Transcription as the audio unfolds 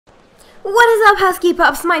What is up, Husky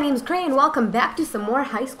Pups? My name's Cray, and welcome back to some more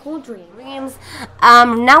high school dreams.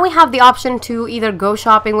 Now we have the option to either go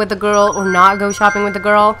shopping with the girl or not go shopping with the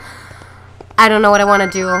girl. I don't know what I want to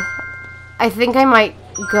do. I think I might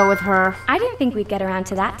go with her. I didn't think we'd get around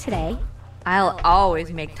to that today. I'll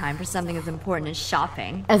always make time for something as important as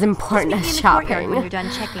shopping. As important as shopping. When you're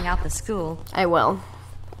done checking out the school. I will.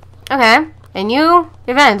 Okay. A new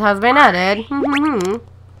event has been added.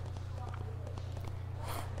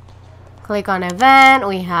 Click on event.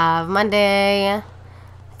 We have Monday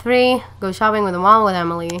 3. Go shopping with the mom with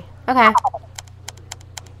Emily. Okay.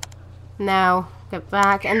 Now get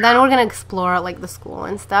back, and then we're gonna explore like the school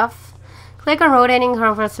and stuff. Click on rotating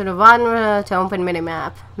curves to the bottom to open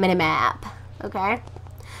minimap. Okay.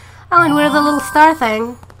 Oh, and we're the little star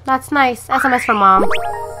thing. That's nice. SMS from mom.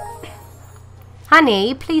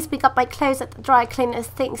 Honey, please pick up my clothes at the dry cleaners.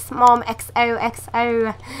 Thanks, Mom.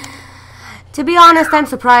 XOXO. To be honest, I'm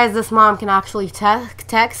surprised this mom can actually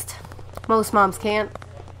text. Most moms can't.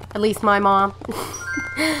 At least my mom.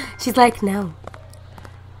 She's like, no.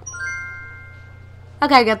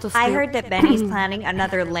 Okay, I get to I heard that Benny's planning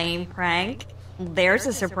another lame prank. There's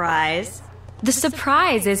a surprise. The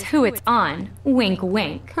surprise is who it's on. Wink,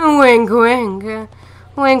 wink. Wink, wink.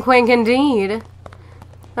 Wink, wink indeed.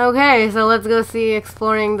 Okay, so let's go see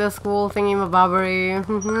exploring the school thingy-mabobbery.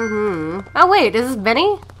 Oh, wait, is this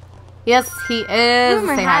Benny? Yes, he is.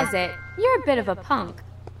 Rumor has it, you're a bit of a punk.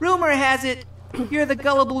 Rumor has it, you're the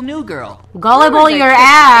gullible new girl. Gullible your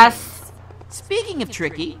ass. Speaking of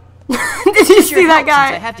tricky, did you see that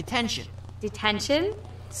guy? I have detention. Detention?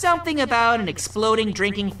 Something about an exploding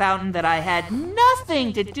drinking fountain that I had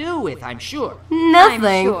nothing to do with, I'm sure.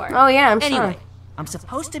 Nothing. I'm sure. Oh yeah, I'm sure. Anyway, I'm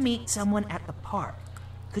supposed to meet someone at the park.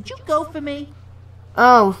 Could you go for me?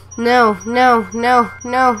 Oh, no. I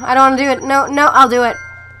don't want to do it. No, I'll do it.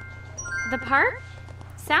 The park?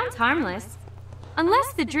 Sounds harmless.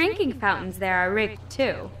 Unless the drinking fountains there are rigged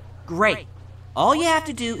too. Great. All you have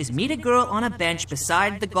to do is meet a girl on a bench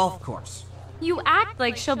beside the golf course. You act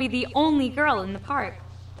like she'll be the only girl in the park.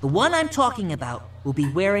 The one I'm talking about will be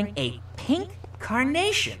wearing a pink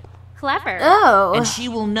carnation. Clever. Oh. And she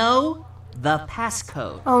will know the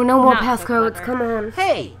passcode. Oh, no more Not so passcodes. clever. Come on.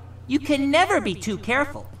 Hey, you can never be too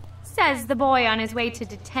careful. Says the boy on his way to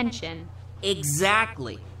detention.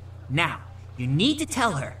 Exactly. Now, you need to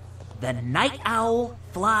tell her the night owl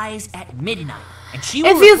flies at midnight. And she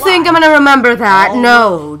will If you reply, think I'm gonna remember that, all no.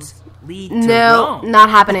 roads lead to No, Rome. not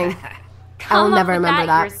happening. I'll Come up never with remember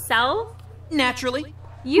that. yourself? Naturally.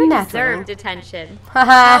 You Naturally. deserve detention.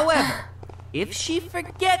 Haha. However, if she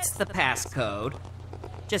forgets the passcode,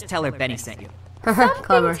 just tell her Benny sent you. Clever.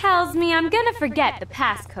 Something tells me I'm gonna forget the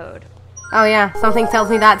passcode. Oh yeah, something tells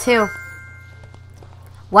me that too.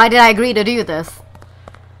 Why did I agree to do this?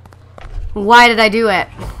 Why did I do it?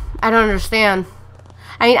 I don't understand.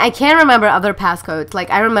 I mean, I can't remember other passcodes. Like,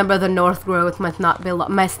 I remember the North Growth must not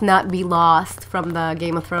be lost from the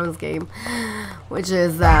Game of Thrones game, which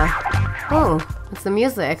is oh, it's the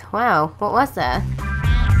music. Wow, what was that?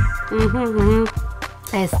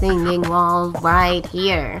 A singing wall right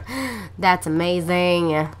here. That's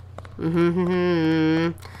amazing.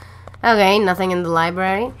 Okay, nothing in the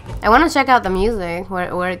library. I want to check out the music,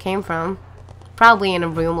 where it came from. Probably in a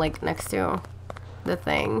room like next to the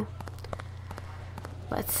thing.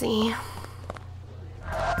 Let's see.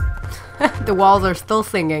 The walls are still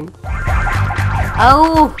singing.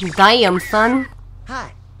 Oh, damn, son.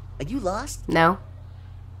 Hi, are you lost? No.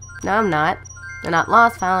 No, I'm not. I'm not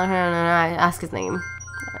lost. Found her. Ask his name.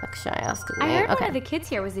 Should I ask his I name? heard Okay. one of the kids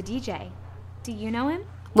here was a DJ. Do you know him?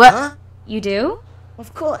 What? Huh? You do?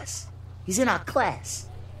 Of course. He's in our class.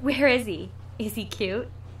 Where is he? Is he cute?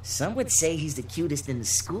 Some would say he's the cutest in the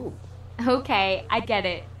school. Okay, I get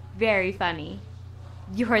it. Very funny.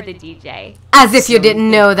 You're the DJ. As if you So didn't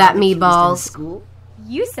think know I'm that, the cutest in the meatballs. school?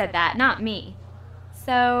 You said that, not me.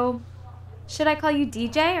 So, should I call you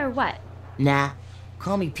DJ or what? Nah,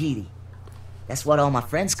 call me Petey. That's what all my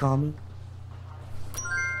friends call me.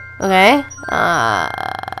 Okay.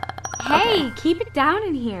 Hey, keep it down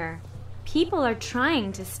in here. People are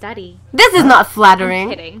trying to study. This is not I'm flattering.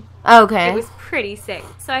 kidding. Okay. It was pretty sick,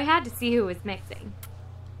 so I had to see who was mixing.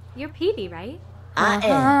 You're Petey, right? I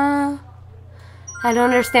am. I don't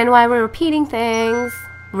understand why we're repeating things.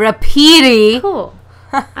 Repeating? Cool.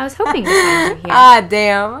 I was hoping to find you here. Ah,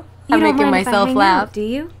 damn. You I'm don't making mind if I myself hang laugh. out, do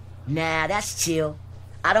you? Nah, that's chill.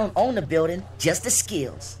 I don't own the building, just the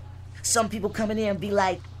skills. Some people come in here and be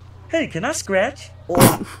like, Hey, can I scratch? or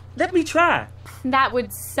Let me try. That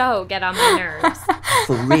would so get on my nerves.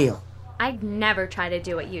 for real. I'd never try to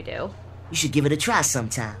do what you do. You should give it a try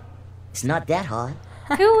sometime. It's not that hard.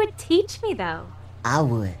 Who would teach me, though? I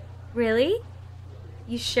would. Really?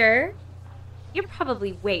 You sure? You're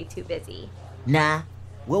probably way too busy. Nah,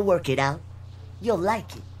 we'll work it out. You'll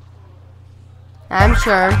like it. I'm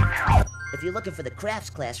sure. If you're looking for the crafts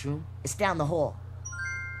classroom, it's down the hall.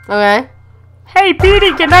 Okay. Hey,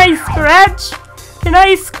 Petey, can I scratch? Can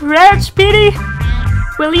I scratch, Petey?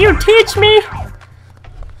 Will you teach me?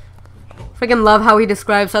 Freaking love how he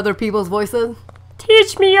describes other people's voices.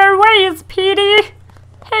 Teach me your ways, Petey.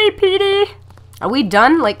 Hey, Petey. Are we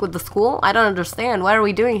done, like, with the school? I don't understand. What are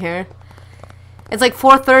we doing here? It's like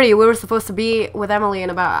 4:30. We were supposed to be with Emily in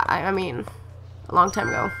about, I mean, a long time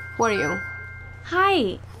ago. Who are you?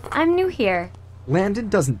 Hi, I'm new here. Landon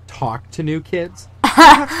doesn't talk to new kids. You'll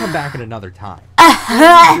have to come back at another time.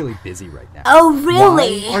 I'm really busy right now. Oh,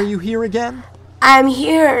 really? Why are you here again? I'm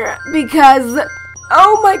here because...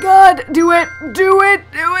 Oh my god! Do it! Do it!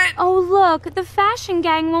 Do it! Oh, look, the fashion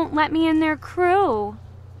gang won't let me in their crew.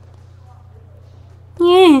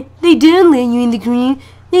 Yeah, they don't let you in the crew.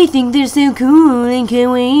 They think they're so cool and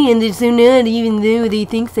kawaii and they're so not even though they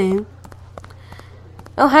think so.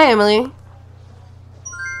 Oh, hi, Emily.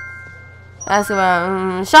 Let's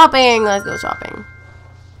go shopping. Let's go shopping.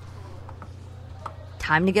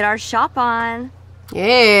 Time to get our shop on.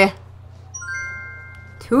 Yeah.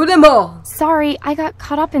 To the mall. Sorry, I got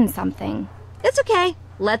caught up in something. It's okay.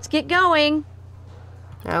 Let's get going.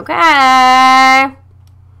 Okay.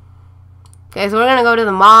 Okay, so we're gonna go to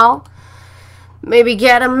the mall. Maybe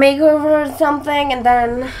get a makeover or something, and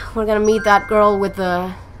then we're gonna meet that girl with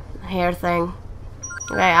the hair thing.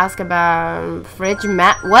 Okay, ask about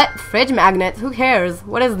what? Fridge magnets? Who cares?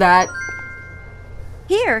 What is that?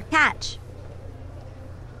 Here, catch.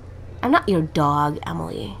 I'm not your dog,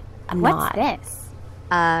 Emily. I'm What's not. this?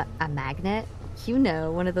 A magnet? You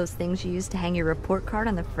know, one of those things you use to hang your report card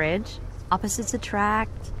on the fridge. Opposites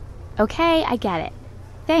attract. Okay, I get it.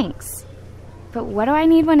 Thanks. But what do I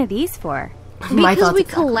need one of these for? My Because thoughts we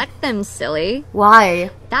exactly. collect them, silly.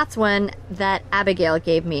 Why? That's one that Abigail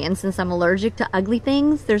gave me, and since I'm allergic to ugly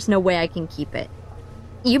things, there's no way I can keep it.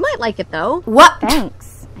 You might like it, though. What?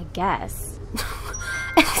 Thanks, I guess.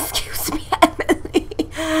 Excuse me, Emily.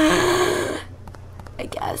 I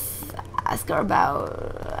guess ask her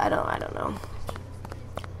about. I don't know.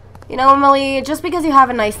 You know, Emily, just because you have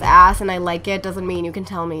a nice ass and I like it doesn't mean you can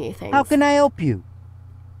tell me things. How can I help you?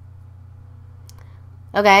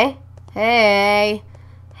 Okay. Hey.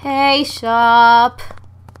 Hey, shop.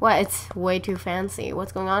 What? It's way too fancy.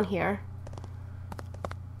 What's going on here?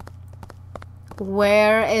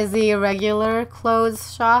 Where is the regular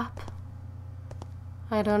clothes shop?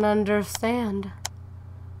 I don't understand.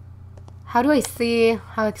 How do I see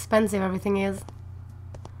how expensive everything is?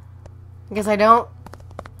 I guess I don't.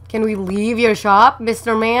 Can we leave your shop,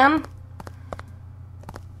 Mr. Man?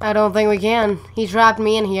 I don't think we can. He trapped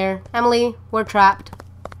me in here. Emily, we're trapped.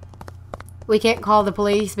 We can't call the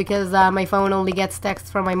police because my phone only gets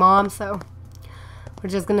texts from my mom, so we're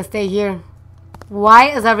just gonna stay here. Why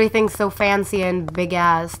is everything so fancy and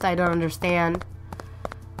big-assed? I don't understand.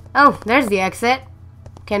 Oh, there's the exit.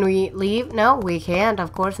 Can we leave? No, we can't.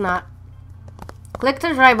 Of course not. Click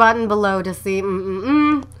the try button below to see.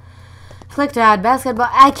 Click to add basketball.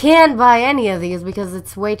 I can't buy any of these because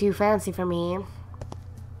it's way too fancy for me.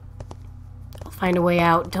 I'll find a way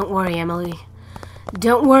out. Don't worry, Emily.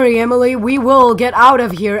 Don't worry, Emily. We will get out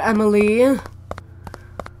of here, Emily.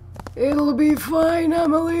 It'll be fine,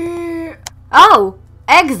 Emily. Oh,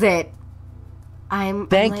 exit.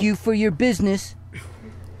 Thank you for your business.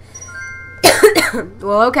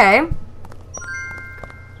 Well, okay.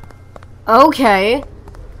 Okay.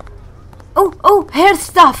 Oh, hair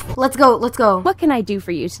stuff. Let's go, let's go. What can I do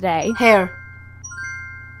for you today? Hair.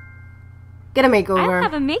 Get a makeover. I'll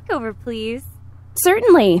have a makeover, please.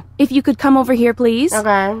 Certainly. If you could come over here, please.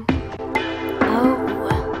 Okay.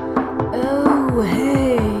 Oh,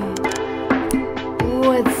 hey.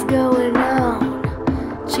 What's going on?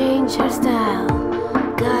 Change hairstyle.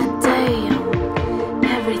 God damn.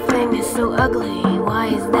 Everything is so ugly. Why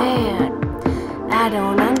is that? I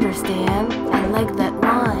don't understand. I like that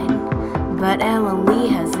wine. But Emily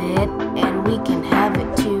has it, and we can have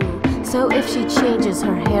it too. So if she changes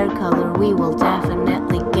her hair color, we will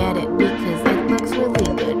definitely get it because it looks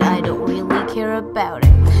really good. I don't really care about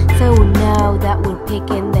it. So now that we're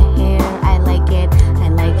picking the hair, I like it,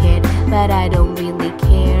 but I don't really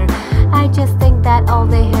care. I just think that all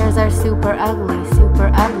the hairs are super ugly,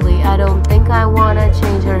 super ugly. I don't think I wanna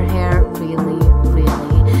change her hair, really.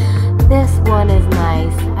 This one is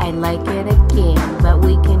nice, I like it again, but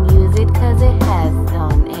we can use it cause it has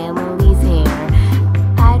on Emily's hair.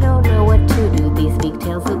 I don't know what to do, these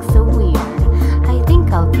pigtails look so weird. I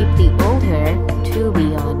think I'll keep the old hair, to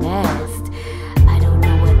be honest. I don't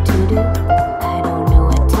know what to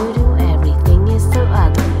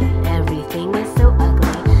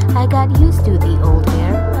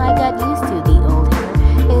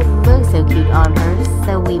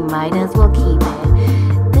we might as well keep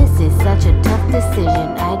it. This is such a tough decision.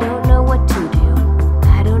 I don't know what to do.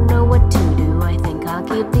 I don't know what to do. I think I'll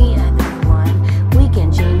keep the other one. We can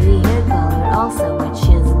change the hair color also, which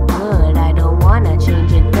is good. I don't wanna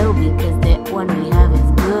change it though because the one we have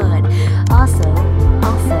is good. Also,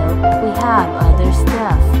 we have other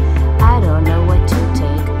stuff. I don't know what to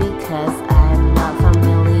take because I'm not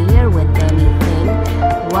familiar with anything.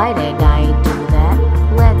 Why did I do that?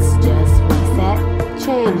 Let's just reset.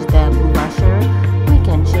 Change the blusher. We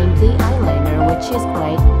can change the eyeliner, which is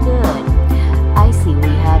quite good. I see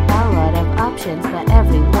we have a lot of options, but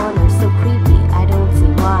everyone are so creepy. I don't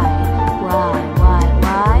see why.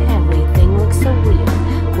 Everything looks so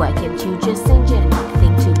weird. Why can't you just change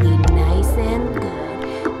anything to be nice and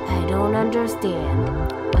good? I don't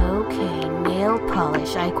understand. Okay, nail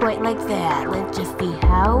polish. I quite like that. Let's just see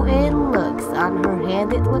how it looks. On her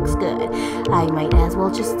hand, it looks good. I might as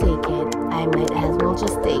well just take it.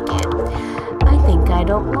 I think I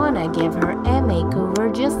don't want to give her a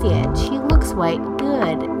makeover just yet. She looks quite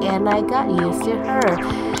good, and I got used to her.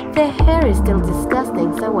 The hair is still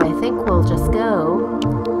disgusting, so I think we'll just go.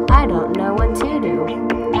 I don't know what to do.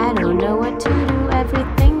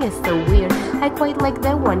 Everything is so weird. I quite like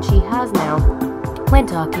the one she has now. When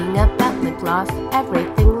talking about lip gloss,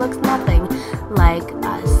 everything looks nothing like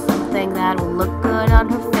something that will look good on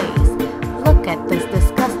her face. Look at this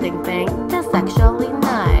disgusting thing. That's actually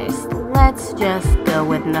nice. Let's just go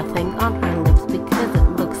with nothing on her lips because it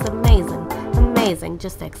looks amazing.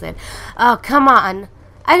 Just fix it. Oh, come on.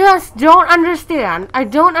 I just don't understand.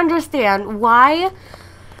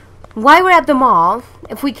 why we're at the mall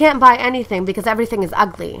if we can't buy anything because everything is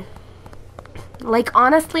ugly. Like,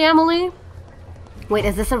 honestly, Emily? Wait,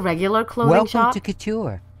 is this a regular clothing shop? Welcome to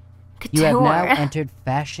Couture. You have now entered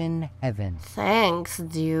fashion heaven. Thanks,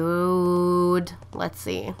 dude. Let's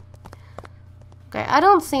see. Okay, I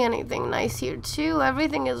don't see anything nice here, too.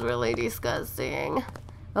 Everything is really disgusting.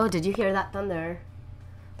 Oh, did you hear that thunder?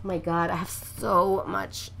 Oh my god, I have so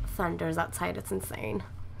much thunders outside. It's insane.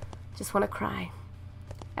 Just want to cry.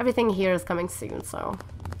 Everything here is coming soon, so...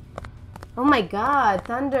 Oh my god,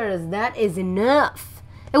 thunders. That is enough.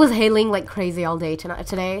 It was hailing like crazy all day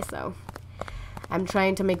today, so... I'm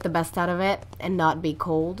trying to make the best out of it and not be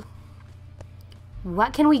cold.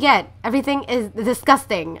 What can we get? Everything is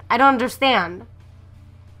disgusting. I don't understand.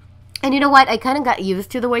 And you know what? I kind of got used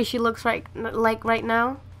to the way she looks right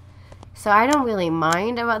now. So I don't really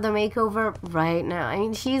mind about the makeover right now. I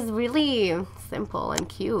mean, she's really simple and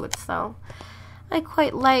cute, so I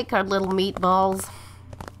quite like our little meatballs.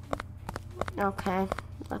 Okay,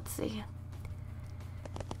 let's see.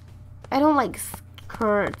 I don't like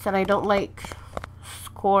skirts and I don't like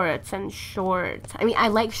skirts and shorts. I mean, I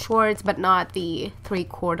like shorts, but not the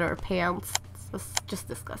 3/4 pants. It's just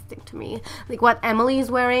disgusting to me. Like what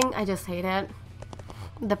Emily's wearing, I just hate it.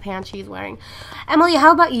 The pants she's wearing. Emily,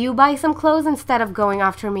 how about you buy some clothes instead of going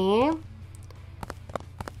after me?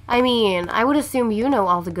 I mean, I would assume you know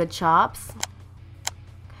all the good shops.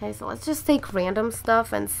 Okay, so let's just take random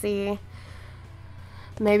stuff and see.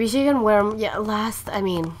 Maybe she can wear them. Yeah,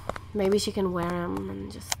 maybe she can wear them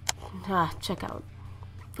and just check out.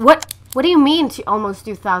 What do you mean to almost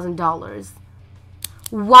 $2,000?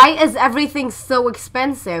 Why is everything so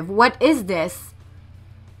expensive? What is this?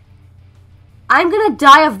 I'm gonna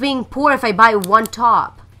die of being poor if I buy one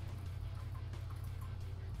top.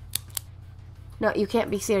 No, you can't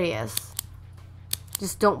be serious.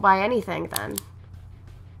 Just don't buy anything then.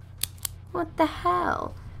 What the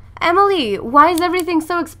hell? Emily, why is everything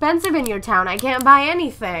so expensive in your town? I can't buy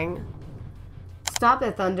anything. Stop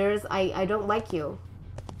it, Thunders. I don't like you.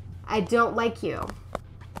 I don't like you.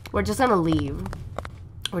 We're just gonna leave.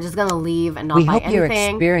 We're just gonna leave and not buy anything. We hope your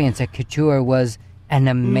experience at Couture was an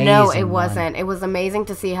amazing No, it wasn't. one. It was amazing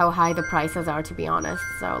to see how high the prices are, to be honest.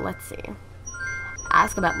 So, let's see.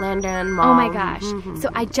 Ask about Landon, Mom. Oh my gosh. So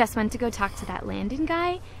I just went to go talk to that Landon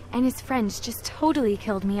guy, and his friends just totally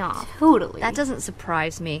killed me off. Totally. That doesn't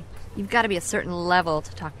surprise me. You've got to be a certain level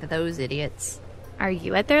to talk to those idiots. Are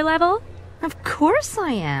you at their level? Of course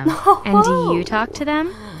I am. And do you talk to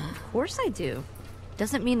them? Of course I do.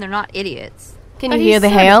 Doesn't mean they're not idiots. Can you hear the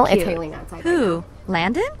hail? It's hailing outside. Who?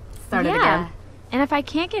 Landon? Started again. And if I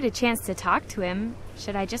can't get a chance to talk to him,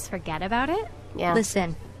 should I just forget about it? Yeah.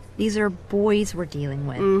 Listen, these are boys we're dealing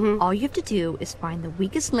with. All you have to do is find the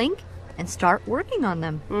weakest link and start working on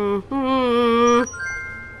them.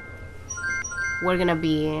 We're gonna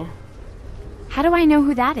be... How do I know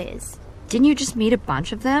who that is? Didn't you just meet a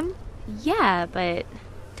bunch of them? Yeah, but...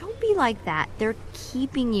 Don't be like that. They're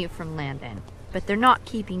keeping you from Landon. But they're not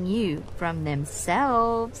keeping you from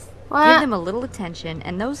themselves. What? Give them a little attention,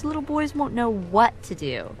 and those little boys won't know what to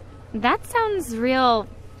do. That sounds real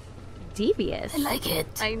devious. I like it.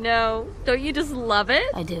 I know. Don't you just love it?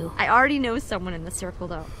 I do. I already know someone in the circle,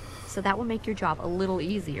 though, so that will make your job a little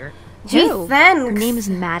easier. Gee, Her thanks. name is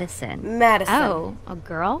Madison. Madison. Oh, a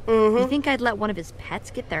girl? You think I'd let one of his pets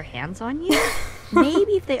get their hands on you?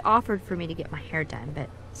 Maybe if they offered for me to get my hair done, but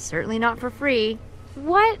certainly not for free.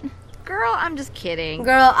 What? Girl, I'm just kidding.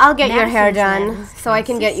 Girl, I'll get your hair Madison's done his so I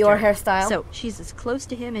can get your sister. hairstyle. So she's as close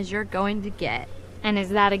to him as you're going to get. And is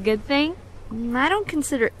that a good thing? I don't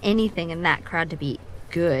consider anything in that crowd to be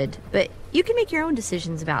good, but you can make your own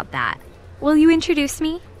decisions about that. Will you introduce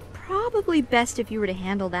me? Probably best if you were to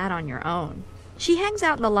handle that on your own. She hangs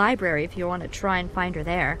out in the library if you want to try and find her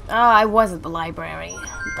there. Oh, I was at the library.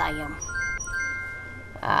 Damn.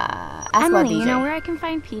 Ask about Emily, DJ. you know where I can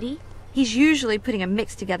find Petey? He's usually putting a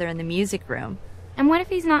mix together in the music room. And what if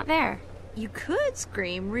he's not there? You could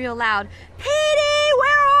scream real loud, Petey,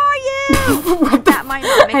 where are you? That might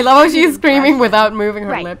not make I love how any she's screaming impression. without moving her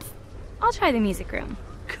Right. lips. I'll try the music room.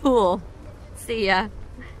 Cool. See ya.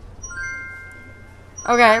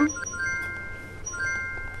 Okay.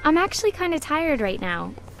 I'm actually kind of tired right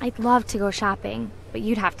now. I'd love to go shopping, but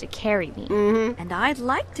you'd have to carry me. And I'd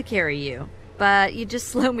like to carry you, but you just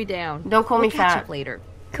slow me down. Don't call me We'll catch fat. up later.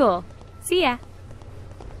 Cool. See ya.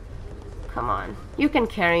 Come on. You can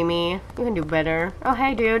carry me. You can do better. Oh,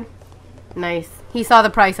 hey, dude. Nice. He saw the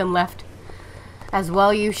price and left. As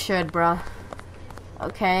well you should, bruh.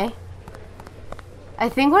 Okay. I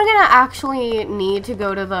think we're gonna actually need to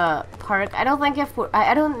go to the park. I don't think if we're...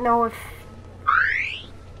 I don't know if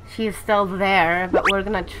she's still there, but we're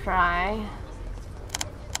gonna try.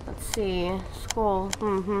 Let's see. School.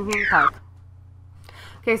 Park.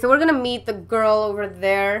 Okay, so we're gonna meet the girl over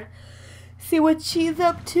there. See what she's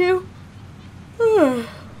up to.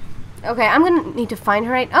 Okay, I'm gonna need to find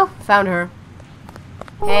her right... Oh, found her.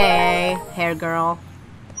 Hey, hair girl.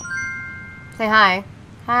 Say hi.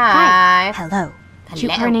 Hi. Hello.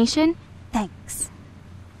 Cute carnation? Thanks.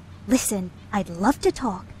 Listen, I'd love to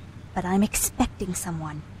talk, but I'm expecting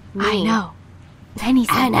someone. I know. Penny's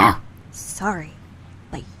I know. Sorry,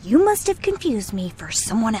 but you must have confused me for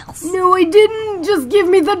someone else. No, I didn't. Just give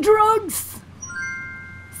me the drugs.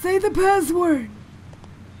 Say the password.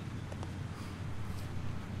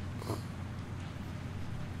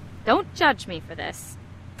 Don't judge me for this.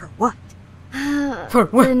 For what? For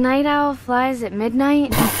what? The night owl flies at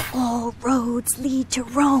midnight? All roads lead to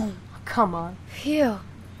Rome. Come on. Phew.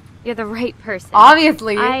 You're the right person.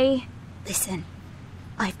 Obviously. Listen,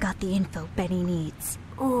 I've got the info Benny needs.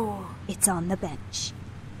 Oh. It's on the bench.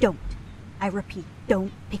 Don't, I repeat,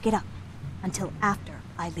 don't pick it up until after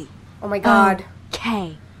I leave. Oh my god.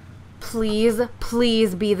 Okay. Please,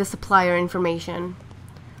 please be the supplier information.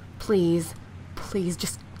 Please, please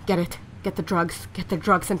just get it. Get the drugs. Get the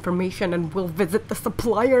drugs information and we'll visit the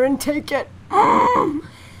supplier and take it.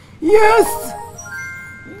 Yes!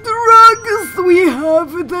 Drugs! We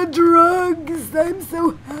have the drugs! I'm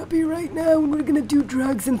so happy right now and we're gonna do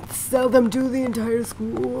drugs and sell them to the entire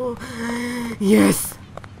school. Yes!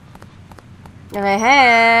 Okay,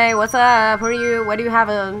 hey, what's up? Who are you? Why do you have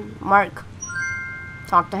a mark?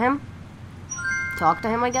 Talk to him? Talk to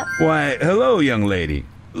him, I guess? Why, hello, young lady.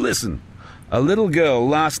 Listen, a little girl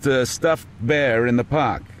lost a stuffed bear in the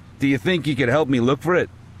park. Do you think you could help me look for it?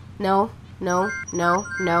 No, no, no,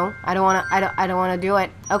 no. I don't wanna do it.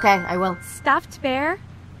 Okay, I will. Stuffed bear?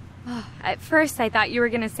 At first I thought you were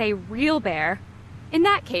gonna say real bear. In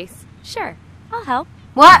that case, sure, I'll help.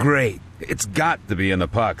 What? Great. It's got to be in the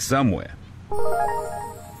park somewhere.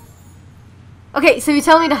 Okay, so you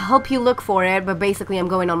tell me to help you look for it, but basically I'm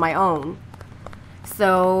going on my own.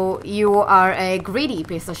 So you are a greedy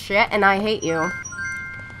piece of shit, and I hate you.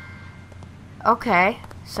 Okay,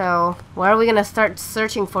 so where are we gonna start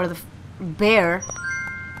searching for the bear?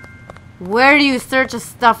 Where do you search a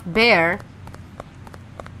stuffed bear?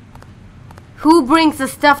 Who brings a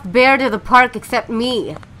stuffed bear to the park except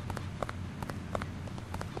me?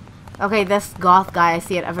 Okay, this goth guy, I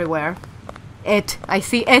see it everywhere. I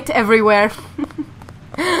see it everywhere.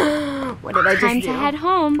 What did I just do? Time to head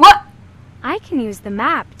home. What? I can use the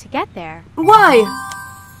map to get there. Why?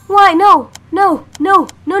 Why? No. No. No.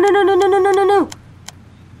 No, no, no, no, no, no, no, no, no.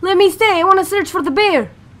 Let me stay. I want to search for the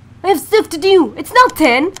bear. I have stuff to do. It's not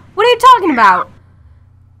 10. What are you talking about?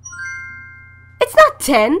 It's not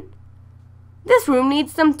 10. This room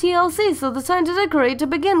needs some TLC, so the time to decorate to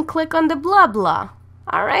begin. Click on the blah blah.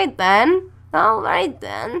 Alright then. Alright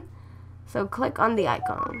then. So click on the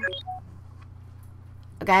icon.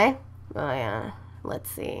 Okay? Oh yeah. Let's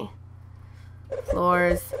see.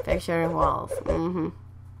 Floors, picture, walls.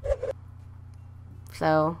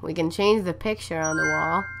 So we can change the picture on the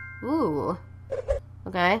wall. Ooh.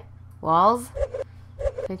 Okay. Walls.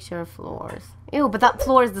 Picture floors. Ew, but that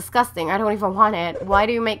floor is disgusting. I don't even want it. Why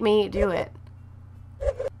do you make me do it?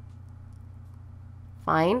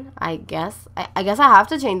 Fine, I guess. I guess I have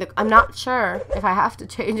to change the... I'm not sure if I have to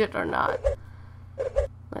change it or not.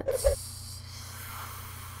 Let's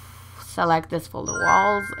select this for the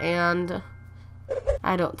walls, and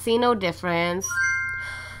I don't see no difference.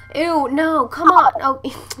 Ew, no, come on. Oh,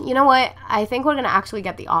 you know what? I think we're gonna actually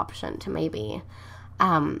get the option to maybe,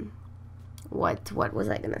 what was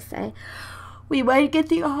I gonna say? We might get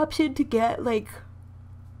the option to get, like,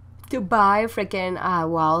 to buy freaking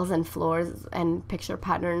walls and floors and picture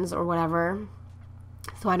patterns or whatever.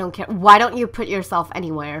 So I don't care. Why don't you put yourself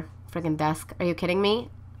anywhere? Freaking desk. Are you kidding me?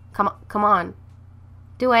 Come on.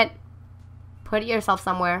 Do it. Put yourself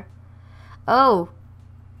somewhere. Oh,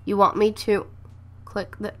 you want me to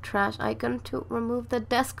click the trash icon to remove the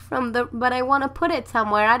desk from the... But I want to put it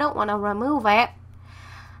somewhere. I don't want to remove it.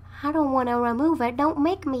 I don't want to remove it. Don't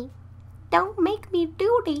make me. Don't make me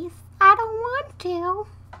do this. I don't want to.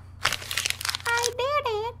 I did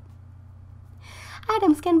it.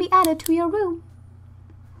 Items can be added to your room.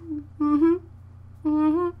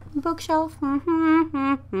 Bookshelf.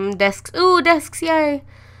 Desks. Ooh, desks, yay.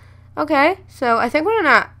 Okay, so I think we're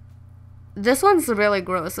gonna... This one's really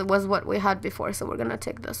gross. It was what we had before, so we're gonna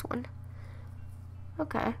take this one.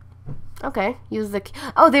 Okay. Okay, use the...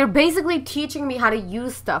 Oh, they're basically teaching me how to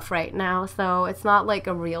use stuff right now, so it's not like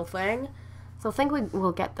a real thing. So I think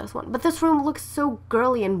we'll get this one. But this room looks so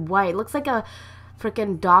girly and white. Looks like a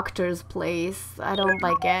freaking doctor's place. I don't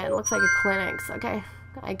like it. It looks like a clinic's. Okay,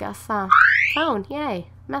 I guess. Phone, yay.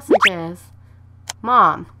 Messages.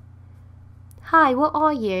 Mom. Hi, what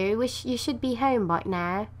are you? Wish you should be home by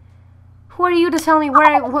now. Who are you to tell me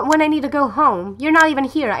when I need to go home? You're not even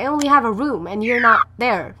here. I only have a room, and you're not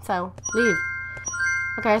there. So, leave.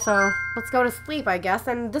 Okay, so let's go to sleep, I guess.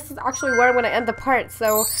 And this is actually where I'm going to end the part.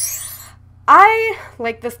 So, I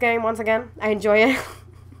like this game once again. I enjoy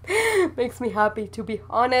it. Makes me happy, to be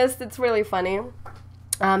honest. It's really funny.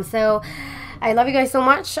 So, I love you guys so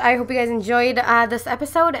much. I hope you guys enjoyed this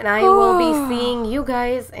episode, and I will be seeing you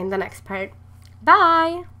guys in the next part.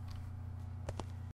 Bye!